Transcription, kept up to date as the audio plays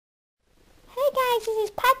guys, this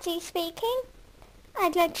is Pudsey speaking.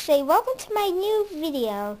 I'd like to say welcome to my new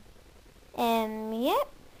video. Yeah.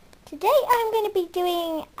 Today I'm going to be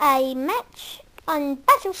doing a match on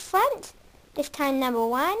Battlefront, this time number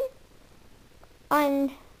 1,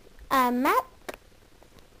 on a map.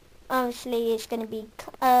 Obviously it's going to be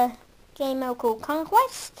a game mode called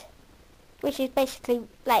Conquest, which is basically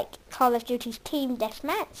like Call of Duty's Team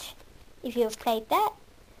Deathmatch, if you've played that.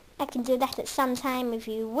 I can do that at some time if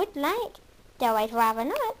you would like, though I'd rather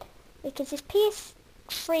not, because this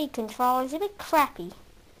PS3 controller is a bit crappy,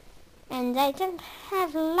 and I don't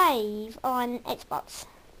have live on Xbox.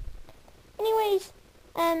 Anyways,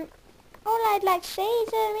 all I'd like to say is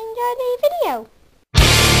enjoy the video.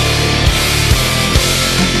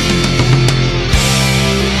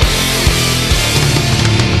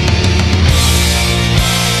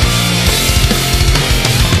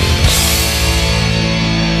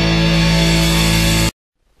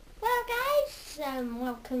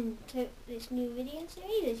 Welcome to this new video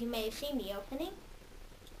series. As you may have seen the opening,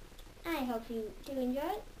 I hope you do enjoy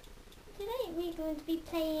it. Today we're going to be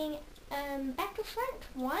playing Battlefront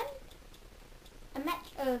I, a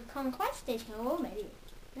match of Conquest. There's no,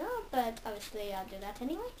 but obviously I'll do that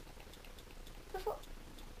anyway.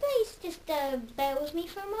 Please just bear with me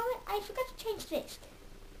for a moment. I forgot to change this,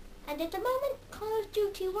 and at the moment Call of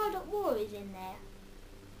Duty World at War is in there.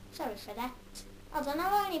 Sorry for that. Although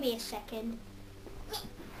I'll only be a second.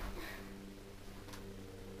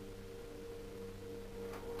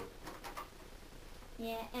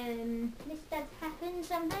 Yeah, this does happen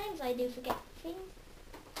sometimes. I do forget things,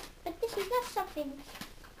 but this is not something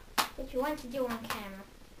that you want to do on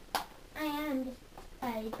camera. I am just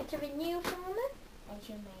a bit of a newcomer, as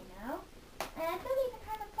you may know, and I don't even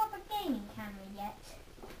have a proper gaming camera yet.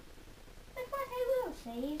 But what I will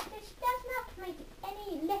say is this does not make it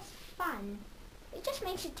any less fun. It just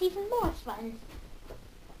makes it even more fun.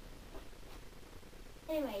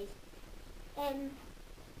 Anyways,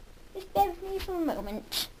 just bear with me for a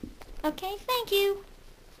moment. Okay, thank you.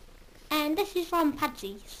 And this is from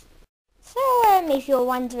Pudsey's. So, if you're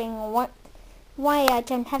wondering why I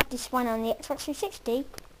don't have this one on the Xbox 360,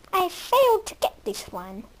 I failed to get this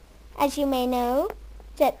one. As you may know,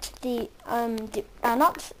 that the are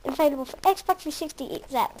not available for Xbox 360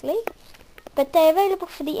 exactly, but they're available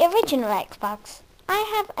for the original Xbox. I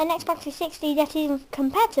have an Xbox 360 that is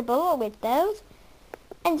compatible with those,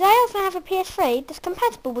 and I also have a PS3 that's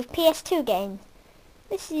compatible with PS2 games.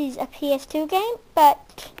 This is a PS2 game,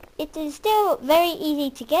 but it is still very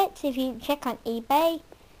easy to get if you check on eBay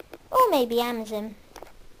or maybe Amazon.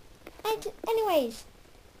 And anyways,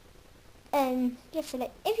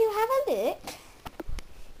 if you have a look,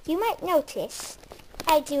 you might notice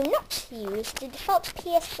I do not use the default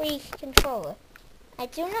PS3 controller. I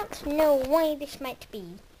do not know why this might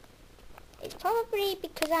be. It's probably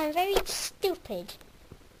because I'm very stupid.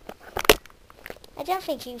 I don't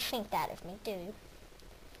think you think that of me, do you?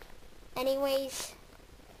 Anyways,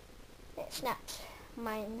 let's not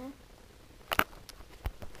mind that.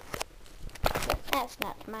 Let's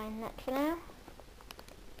not mind that for now.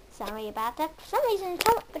 Sorry about that. For some reason,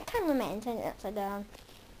 the cameraman turned it upside down.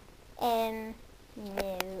 No,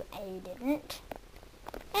 I didn't.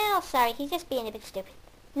 Oh, sorry, he's just being a bit stupid.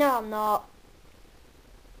 No, I'm not.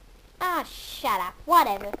 Ah, shut up.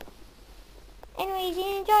 Whatever. Anyways,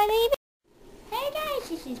 you enjoy the video? Hey guys,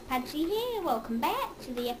 this is Pudsey here. Welcome back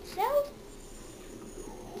to the episode.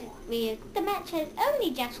 The match has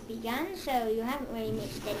only just begun, so you haven't really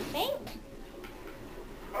missed anything.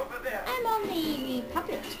 I'm on the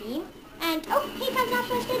Republic team, and oh, here comes our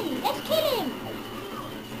first enemy. Let's kill him!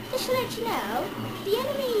 Just to let you know, the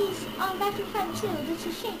enemies on Battlefront II that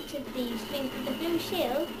are shaped of these things with the blue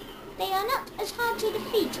shield, they are not as hard to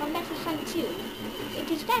defeat on Battlefront 2,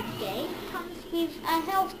 because that game comes with a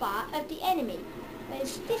health bar of the enemy,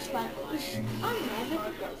 whereas this one is on there but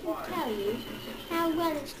it doesn't tell you how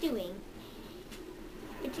well it's doing.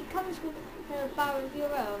 But it comes with a bar of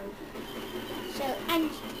your own. So, and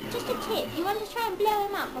just a tip, you want to try and blow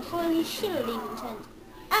him up before his shield even turns.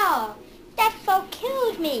 Oh, that foe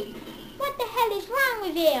killed me! What the hell is wrong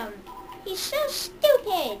with him? He's so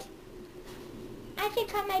stupid! I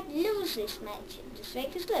think I might lose this match this way,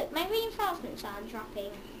 because look, my reinforcements are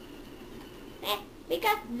dropping. We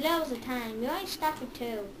got loads of time. We only start with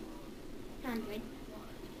 200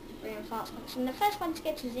 reinforcements, and the first one to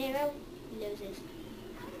get to 0 loses.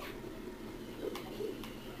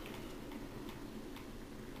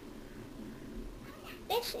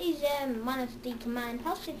 This is one of the command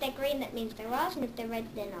posts. If they're green, that means they're ours, and if they're red,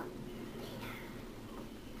 they're not.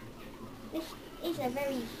 This is a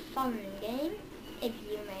very fun game, if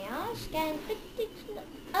you may ask, and but it's not.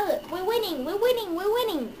 Oh look, we're winning! winning, we're winning, we're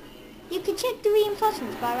winning. You can check the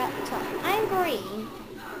reinforcements bar at the top. I'm green,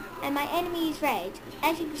 and my enemy is red.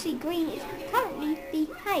 As you can see, green is currently the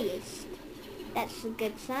highest. That's a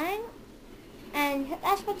good sign, and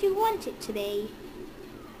that's what you want it to be.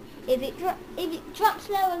 If it drops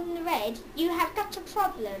lower than the red, you have got a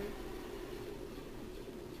problem.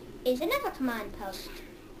 Is another command post.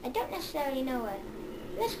 I don't necessarily know it.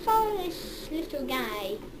 Let's follow this little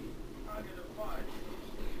guy.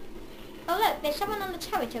 Oh look, there's someone on the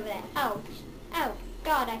turret over there. Oh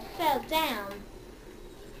God, I fell down.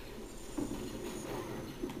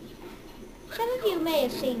 Some of you may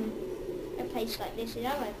have seen a place like this in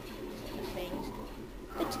other things,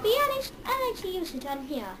 but to be honest, I like to use it on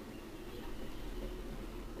here.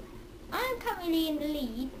 I'm currently in the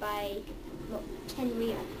lead by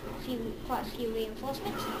quite a few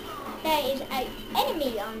reinforcements. There is an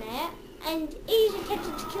enemy on there, and he's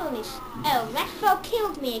attempting to kill me. Oh, that foe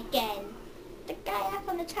killed me again. The guy up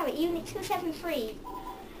on the turret, Unit 273.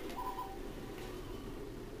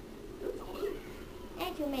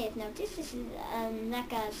 As you may have noticed, this is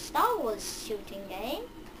like a Star Wars shooting game,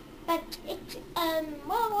 but it's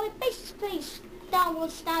well, it basically Star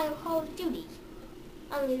Wars style Call of Duty.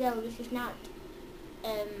 Only though this is not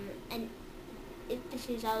this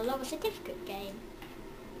is a lower certificate game.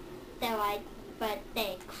 But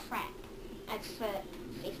they're crap. As for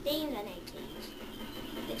 15s and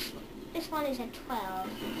 18s. This one is a 12.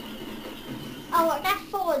 Oh, that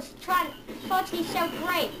thought he's so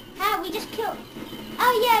great. How we just killed?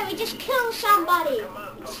 Oh yeah, we just killed somebody.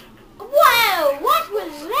 Whoa! What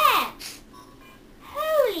was that?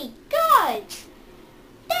 Holy God!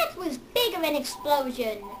 That was big of an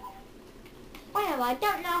explosion. Well, I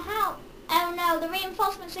don't know how. Oh no, the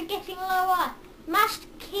reinforcements are getting lower. Must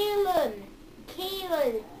kill them.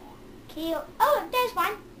 Kill. Oh, look, there's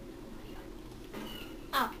one.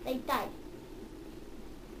 Oh, they died.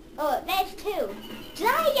 Oh, there's two.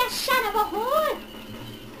 Die, you son of a whore!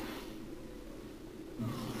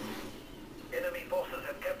 Enemy forces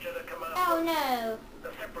have captured a command. Oh no.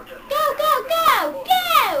 The separatists. Go!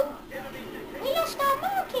 We lost our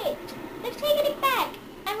market. They've taken it back.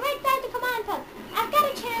 I'm right by the command post. I've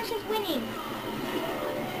got a chance of winning.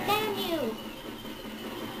 Damn you.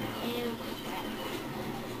 Oh, crap.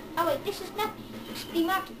 Oh wait, this is not the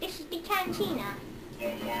market. This is the cantina.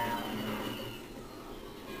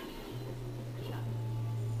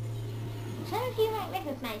 Some of you might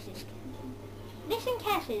recognize this canteen. Listen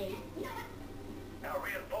carefully. Our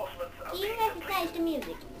reinforcements are Do you being recognize depleted. the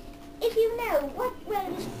music? If you know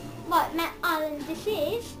what map island this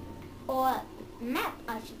is, or map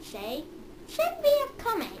I should say, send me a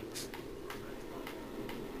comment.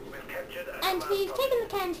 We've captured a And command we've post. taken the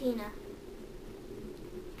cantina.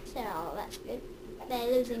 So that's good.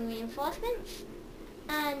 They're losing reinforcements.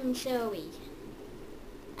 And so are we.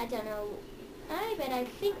 I don't know why, but I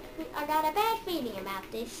think I got a bad feeling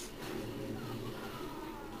about this.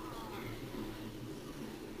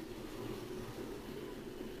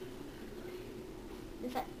 In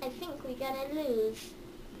fact, I think we're gonna lose.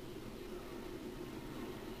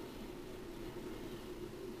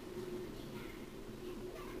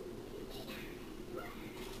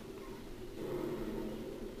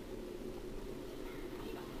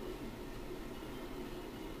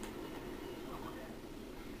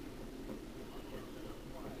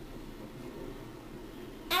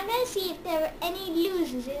 I'm gonna see if there are any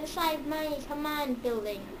losers inside my command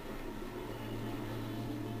building.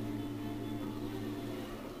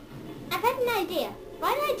 I've had an idea.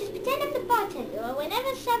 Why don't I just pretend I'm the bartender, or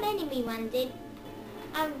whenever some enemy runs in,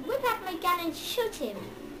 I'll whip out my gun and shoot him,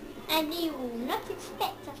 and he will not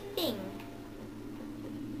expect a thing.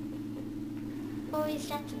 Or is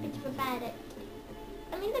that a bit of a bad idea?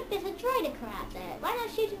 I mean, look, there's a droidica out there. Why not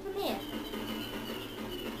shoot him from here?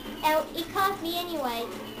 Oh, he caught me anyway.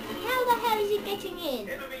 How the hell is he getting in?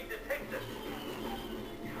 Enemy detected.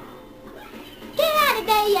 Get out of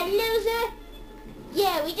there, you loser!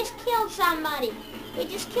 Yeah, we just killed somebody.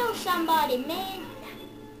 Man.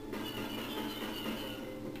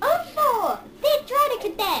 Oh, they're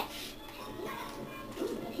droidica death.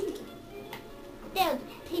 Those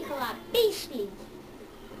people are beastly.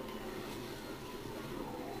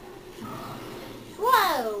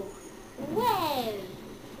 Whoa!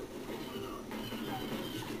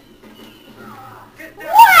 Get down.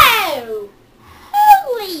 Whoa!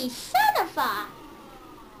 Holy son of a...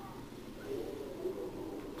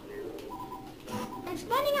 I'm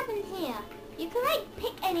spawning up in here. You can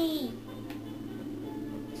pick any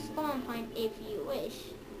spawn point if you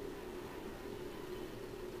wish.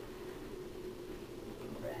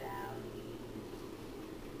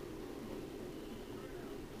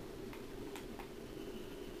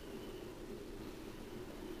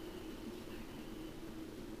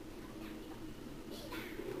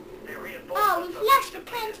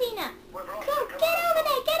 cantina. We've lost Come, the get command over post.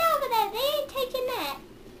 there, get over there. They ain't taking that.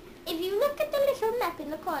 If you look at the little map in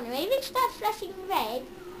the corner, if it starts flashing red,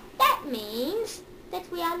 that means that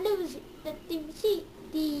we are losing, that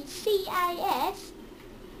the CIS,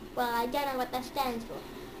 well, I don't know what that stands for,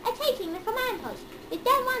 are taking the command post. We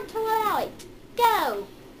don't want to allow it. Go.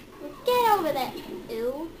 Get over there.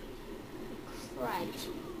 Ew. Christ.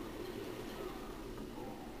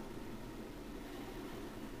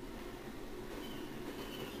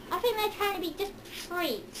 I think they're trying to be just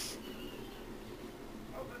treats.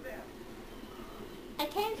 Over there. I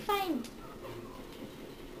can't find...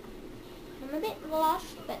 I'm a bit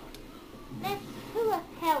lost, but who the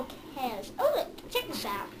hell cares? Oh look, check this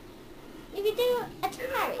out. If you do a Enemy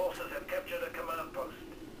turret, forces have captured a command post.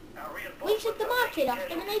 Our we reinforcements took the are market taking off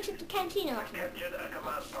them and they casualties. took the cantina off We've them. captured a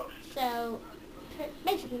command post. So,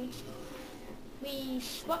 basically, we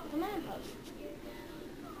swapped command posts.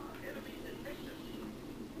 Enemy detected.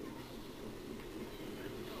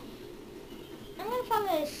 I'm going to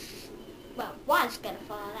follow this, well, was going to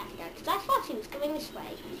follow that guy, because I thought he was going this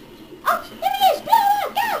way. Oh, there he is! Go,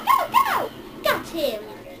 go, go, go! Got him!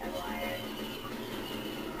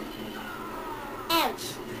 Ouch!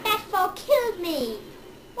 That fall killed me!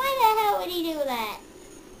 Why the hell would he do that?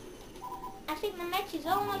 I think the match is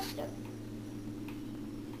almost up.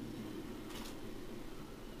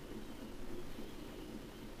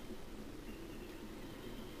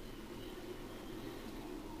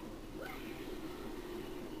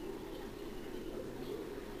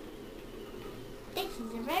 This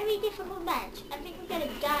is a very difficult match. I think I'm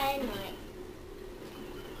gonna die anyway.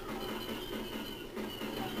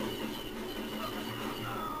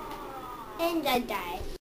 And I died.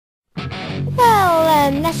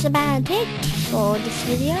 Well, that's about it for this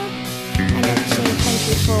video. I'd like to say thank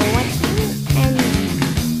you for watching, and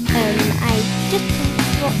I just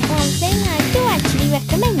one thing, I do actually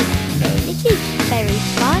recommend it. It is very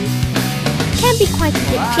fun. Can be quite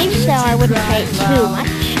addictive, so I wouldn't play it too much.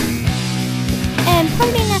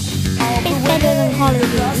 Probably not a bit better than Call of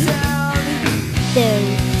Duty, though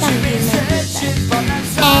some of you may think that.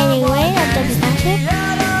 Anyway, that doesn't matter.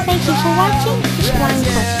 Thank you for watching. Just one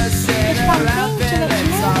question. Just one thing to let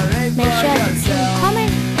you know. Make sure to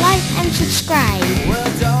comment, like and subscribe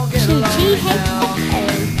to GHFO.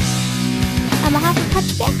 On behalf of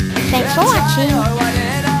Pudsey Bear, thanks for watching.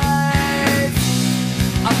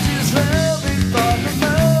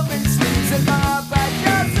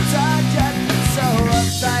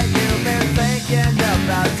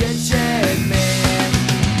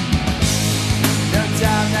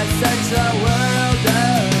 Search the world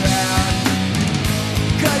around,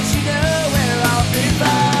 'cause you know where I'll be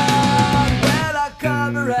found when I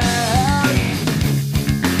come around.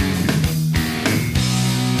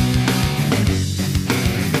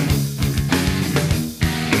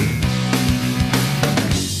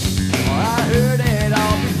 Oh, I heard it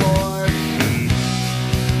all before,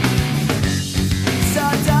 so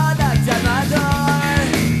don't knock down my door.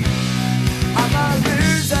 I'm a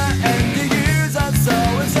loser and the user, so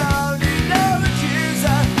it's only no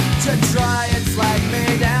accuser to try and slag me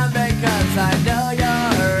down because I know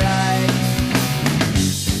you're right.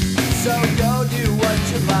 So go do what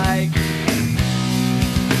you like.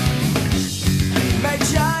 Make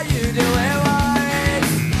sure you do it right.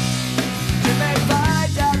 You may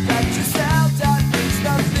find out that yourself that means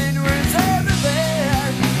nothing was ever there.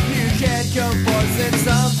 You can't go forcing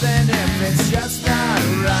something if it's just not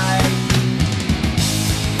right.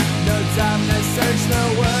 No time to search the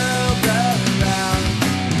world around,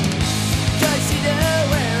 'cause you know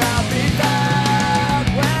where I'll be found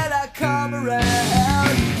when I come around.